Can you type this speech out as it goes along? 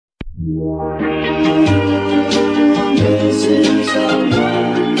Yeah,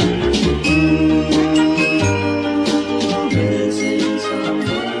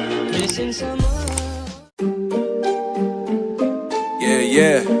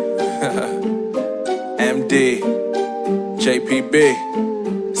 MD, JPB,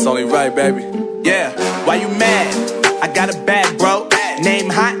 it's only right, baby. Yeah, why you mad? I got a bag, bro.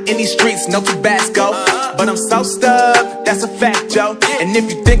 Name hot in these streets, no Tabasco. But I'm so stubbed, that's a fact, yo. And if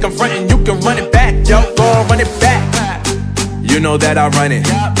you think I'm frontin', you can run it back, yo. Go on, run it back. You know that I run it.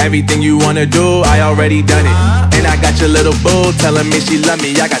 Everything you wanna do, I already done it. And I got your little boo telling me she love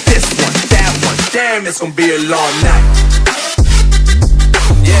me. I got this one, that one. Damn, it's gonna be a long night.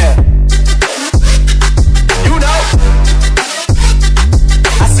 Yeah. You know.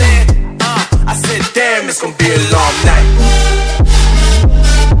 I said, damn, it's gonna be a long night.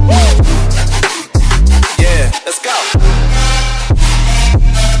 Yeah, let's go.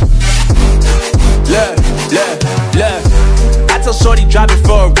 Look. I told shorty drop it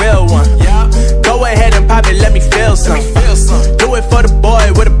for a real one. Yeah. Go ahead and pop it, let me feel some. Do it for the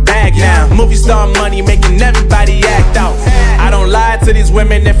boy with a bag now. Movie star money making everybody act out. I don't lie to these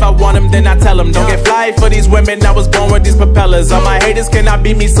women, if I want them then I tell them. Don't get fly for these women, I was born with these propellers. All my haters cannot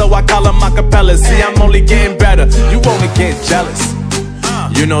beat me, so I call them acapellas. See, I'm only getting better, you only get jealous.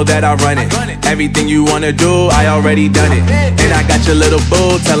 You know that I run it. Everything you wanna do, I already done it. And I got your little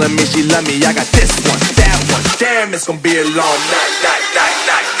boo telling me she love me. I got this one, that one. Damn, it's gonna be a long night.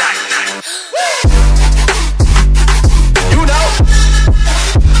 You know,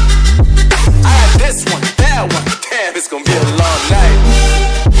 I got this one, that one. Damn, it's gonna be a long night.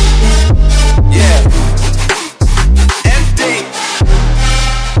 Yeah. MD,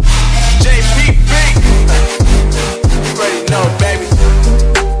 JPB. You already know, baby.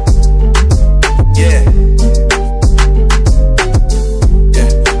 Yeah,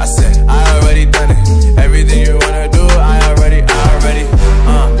 I said, I already done it. Everything you wanna do, I already,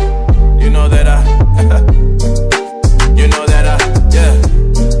 you know that yeah.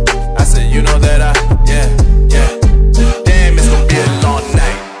 I said, you know that yeah. Damn, it's gonna be a long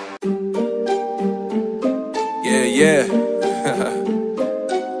night. Yeah.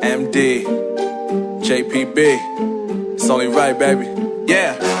 MD, JPB, it's only right, baby.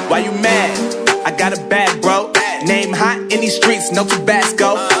 Yeah, why you mad? I got a bag, bro. Name hot in these streets, no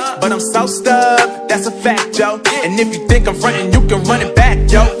Tabasco. But I'm so stubbed, that's a fact, yo. And if you think I'm frontin', you can run it back,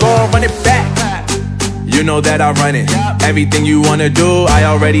 yo. Go on, run it back. You know that I run it. Everything you wanna do, I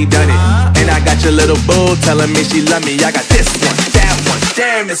already done it. And I got your little boo telling me she love me. I got this one, that one.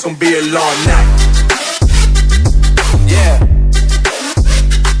 Damn, it's gonna be a long night. Yeah.